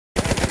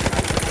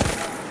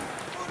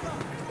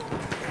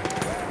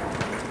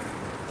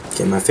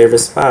Get my favorite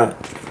spot.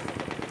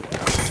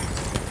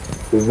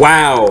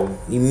 Wow!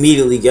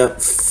 Immediately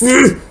got.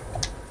 Fucked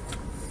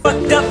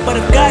up, but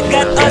if God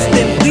got us,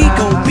 then we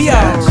gon' be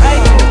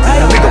alright.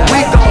 Nigga,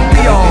 we gon'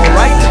 be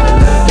alright.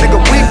 Nigga,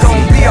 we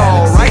gon' be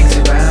alright.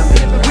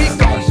 We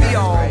gon' be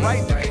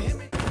alright.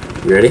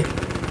 You ready?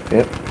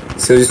 Yep.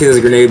 So you see this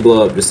grenade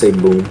blow up, just say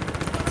boom.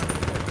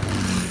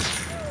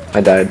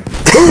 I died.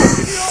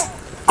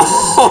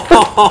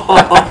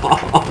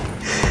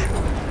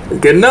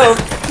 Good enough.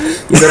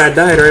 You said I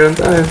died right on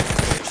time.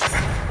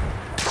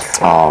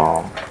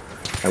 Oh,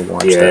 I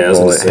launched Yeah, I that was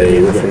gonna bullet say, head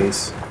in the we're getting-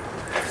 face.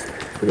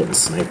 We're getting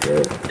sniped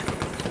out.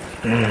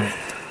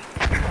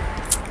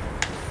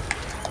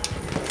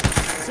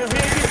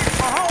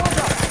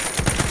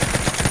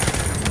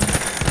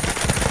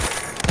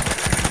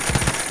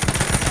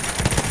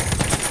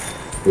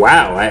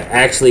 Wow, I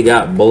actually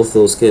got both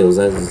those kills.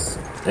 That is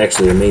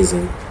actually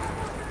amazing.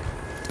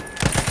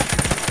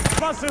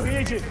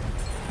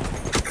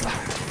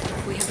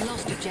 We have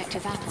lost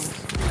objective apples.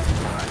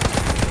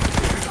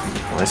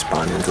 Oh, I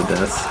spawned into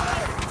death.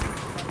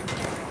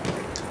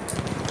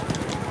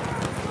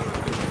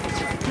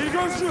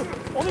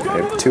 I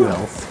have 2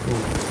 health.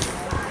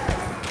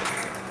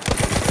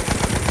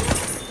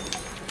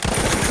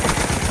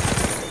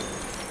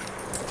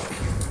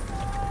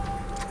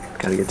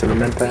 Gotta get to the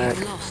med We pack.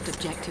 have lost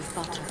objective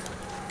butter.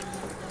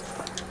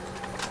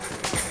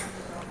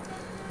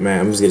 Man,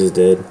 I'm just good as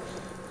dead.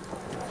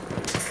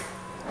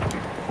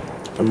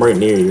 I'm right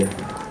near you.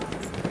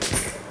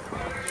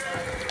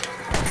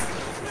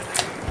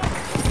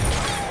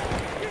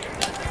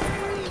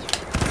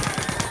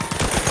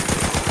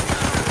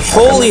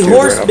 Holy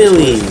horse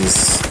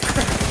billies!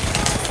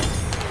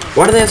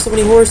 Why do they have so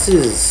many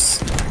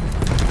horses?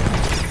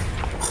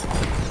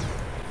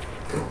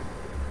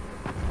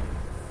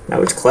 Now,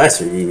 which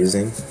class are you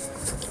using?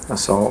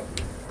 Assault.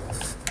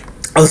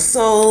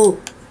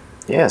 Assault!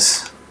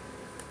 Yes.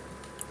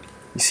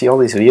 You see all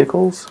these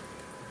vehicles?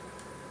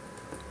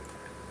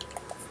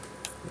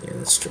 Yeah,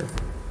 that's true.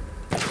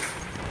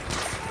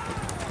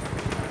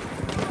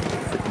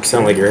 You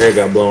sound like your hair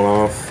got blown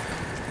off.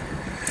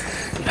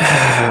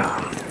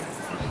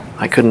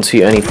 I couldn't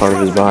see any part of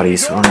his body,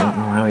 so I don't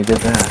know how he did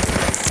that.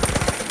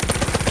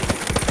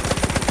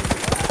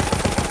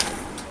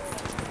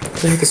 Why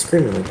the heck is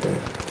screaming like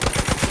that?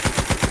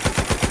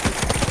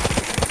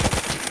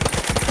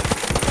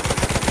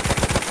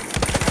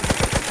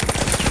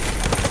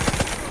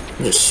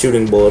 I'm just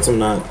shooting bullets, I'm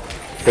not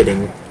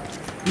hitting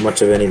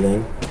much of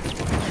anything.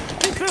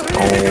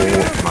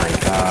 Oh my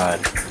god.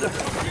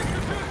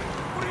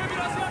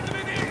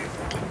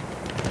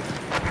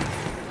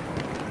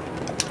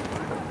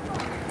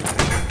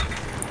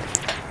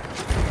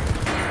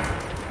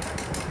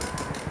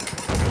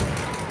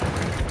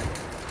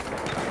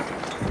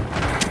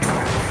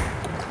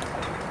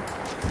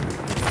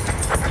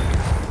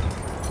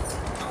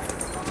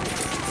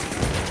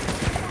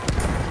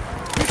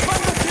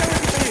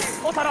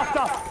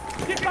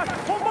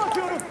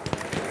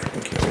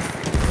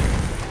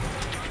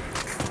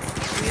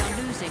 We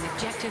are losing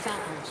objective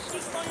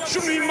apples.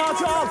 Şu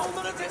mühimmatı al.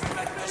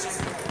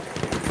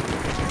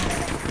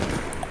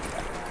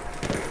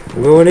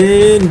 I'm going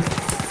in!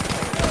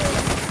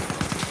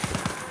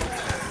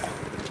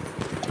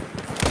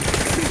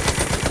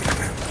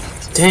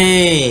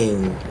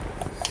 Dang!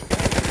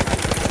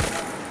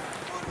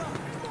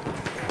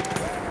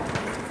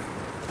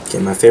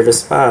 Get my favorite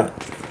spot.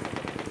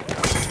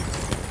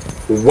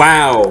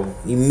 Wow!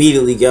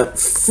 Immediately got.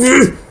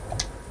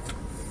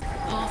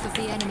 Half of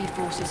the enemy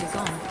forces are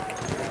gone.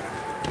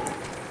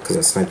 Because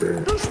that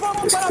sniper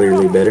is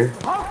clearly better.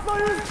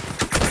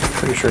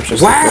 Pretty sure it's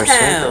just the first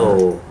sniper.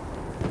 Wow!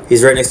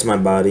 He's right next to my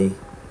body.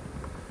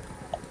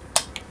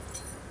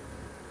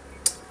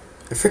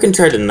 I freaking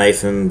tried to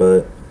knife him,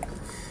 but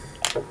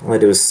all I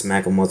did was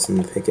smack him once with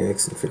my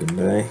pickaxe and freaking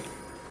die.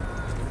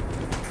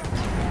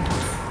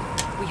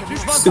 We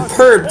have lost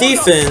Superb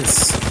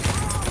defense!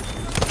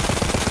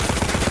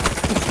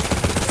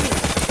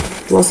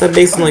 Lost that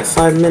base in like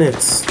 5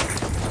 minutes.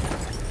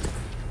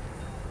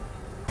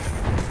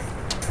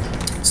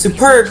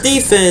 Superb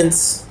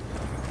defense!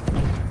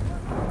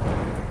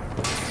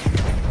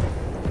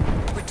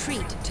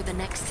 retreat to the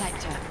next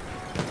sector.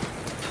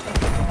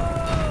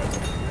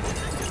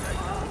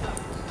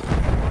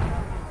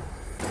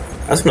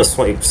 I just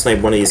want to snipe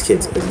one of these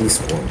kids at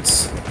least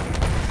once.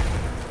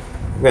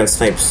 I've gotten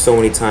sniped so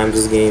many times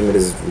this game, it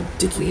is We have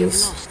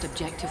ridiculous. lost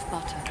objective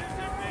butter.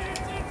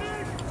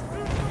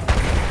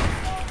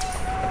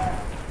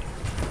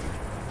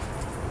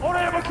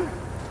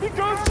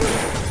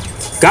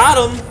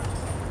 Got him!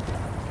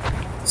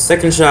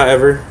 Second shot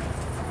ever.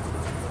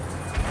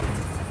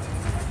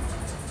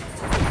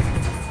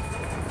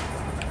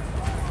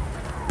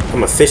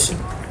 I'm efficient.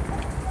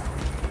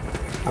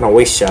 I don't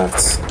waste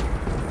shots.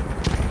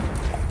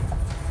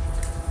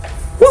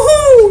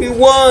 Woohoo! We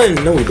won!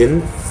 No, we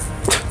didn't.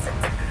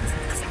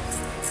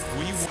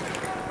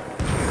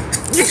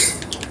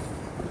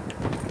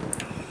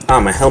 Ah,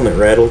 my helmet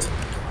rattled.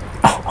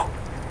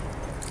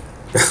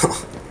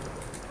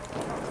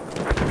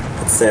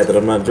 That's sad that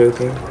I'm not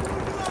joking.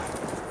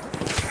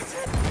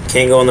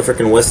 Can't go on the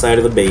freaking west side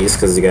of the base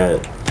because you got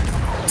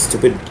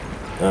stupid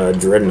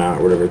dreadnought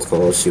or whatever it's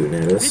called shooting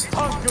at us.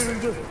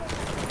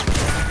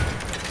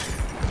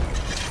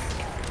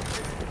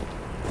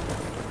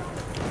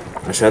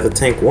 I shot the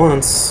tank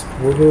once.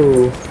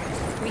 Woohoo!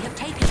 We have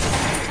taken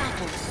objective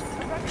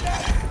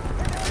apples.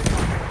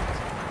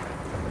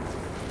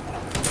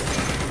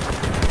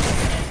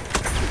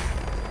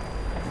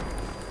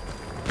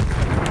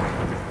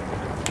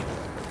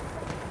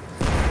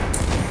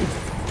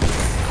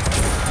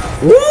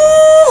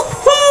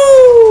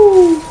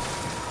 Woohoo!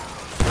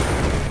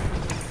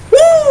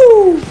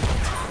 Woo!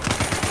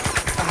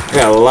 I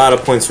got a lot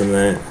of points from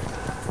that.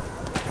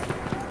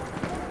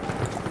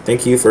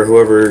 Thank you for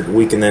whoever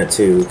weakened that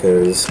too,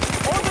 because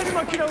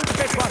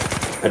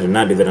I did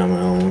not do that on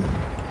my own.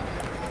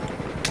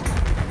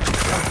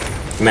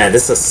 Man,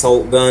 this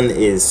assault gun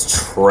is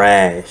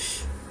trash.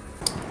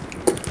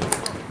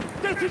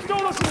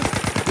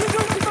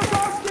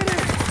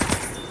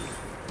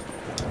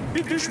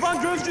 Bir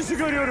düşman gözcüsü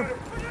görüyorum.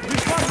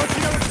 Düşman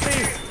makine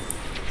uçmayı.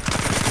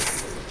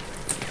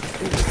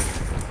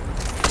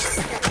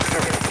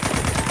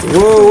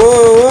 Whoa,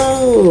 whoa,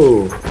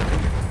 whoa!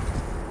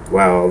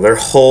 Wow, their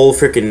whole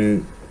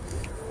freaking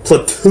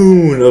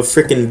platoon of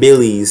freaking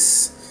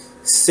billies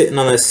sitting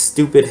on that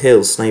stupid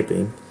hill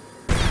sniping.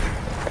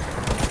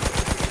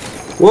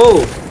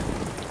 Whoa!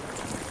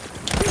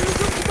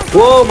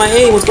 Whoa, my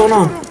aim, what's going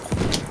on?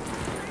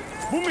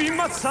 Bu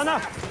mühimmat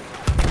sana.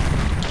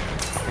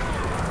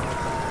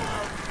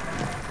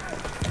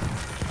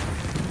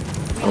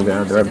 Oh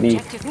god, they're at B.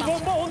 Objective Bu butter.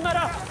 bomba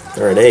onlara.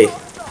 They're at A.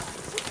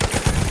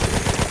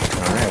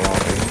 Alright, well.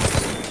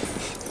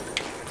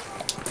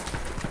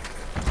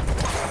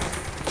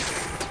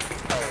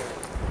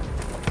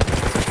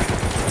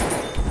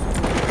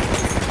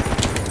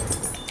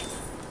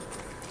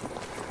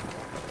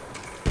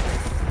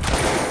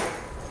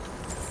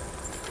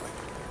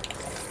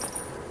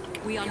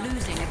 We are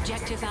losing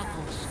objective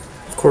apples.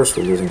 Of course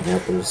we're losing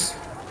apples.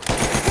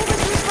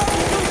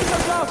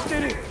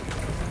 Askeri.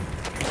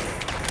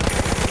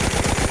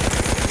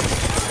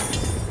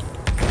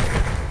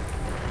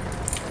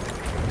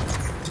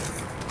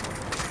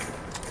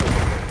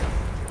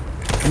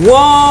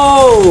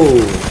 Whoa!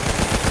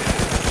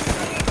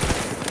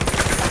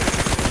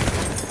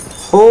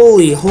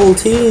 Holy, whole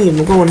team,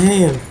 we're going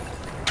ham.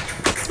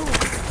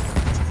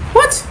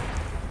 What?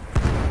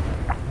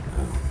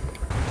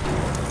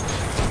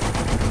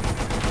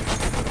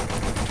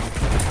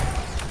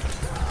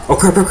 Oh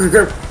crap, crap, crap,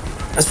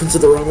 crap. I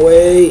sprinted the wrong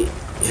way.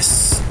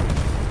 Yes.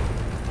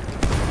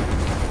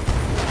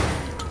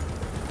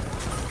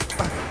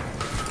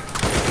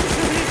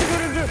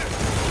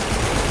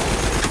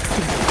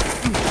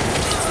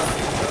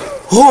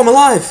 Oh, I'm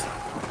alive!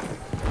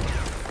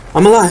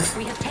 I'm alive!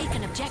 We have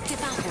taken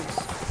objective apples.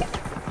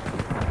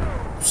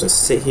 Just gonna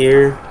sit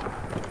here.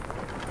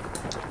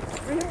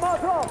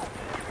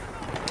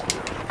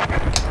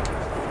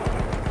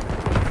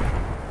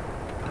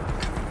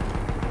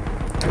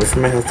 Wait for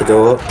my health to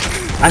go up.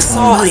 I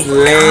saw his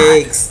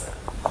legs!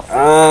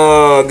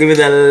 Oh, give me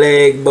that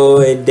leg,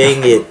 boy.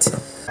 Dang it.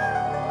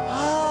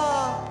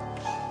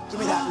 Give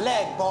me that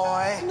leg,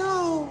 boy.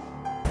 No.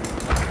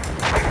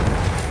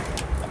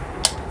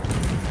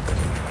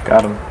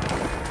 Got him.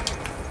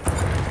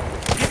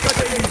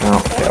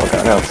 Oh, okay, I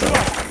got out though.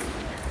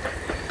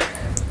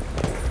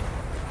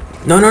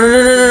 No, no, no,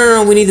 no, no,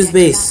 no, no, we need this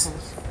base.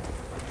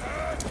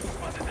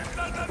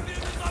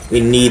 We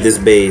need this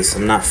base.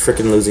 I'm not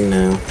freaking losing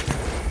now.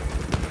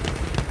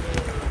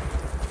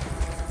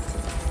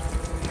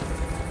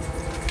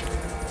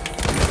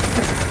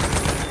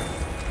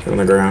 On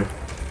the ground.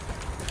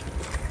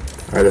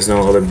 Alright, there's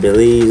no other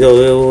billies.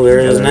 Oh, there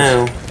it is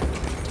now.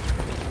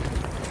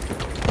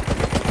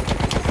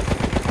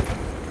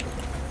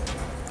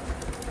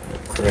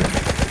 Crap.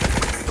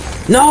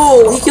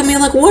 No! He killed me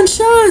in like one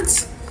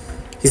shot!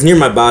 He's near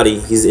my body.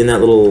 He's in that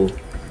little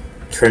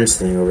trench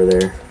thing over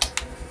there.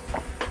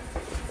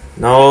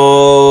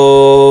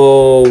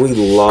 No, we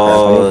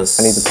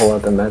lost. I need to pull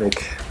out the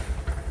medic.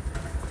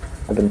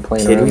 I've been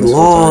playing Kid, around we this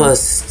whole time.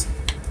 lost.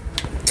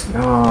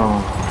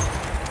 No.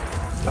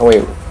 Oh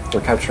wait,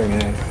 we're capturing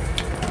A.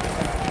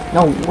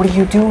 No, what are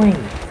you doing?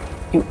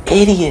 You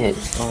idiot!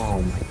 Oh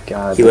my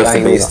god. He left the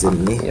guy base, was-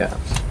 didn't he? Yeah.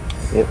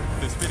 Yep.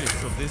 The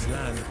spirits of this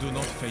land do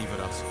not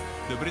favor us.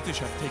 The British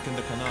have taken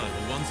the canal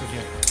once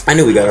again. I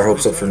knew we got our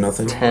hopes up for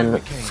nothing. 10,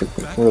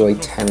 literally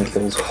 10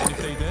 kills. If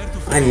they dare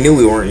to I knew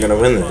we weren't gonna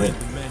win that.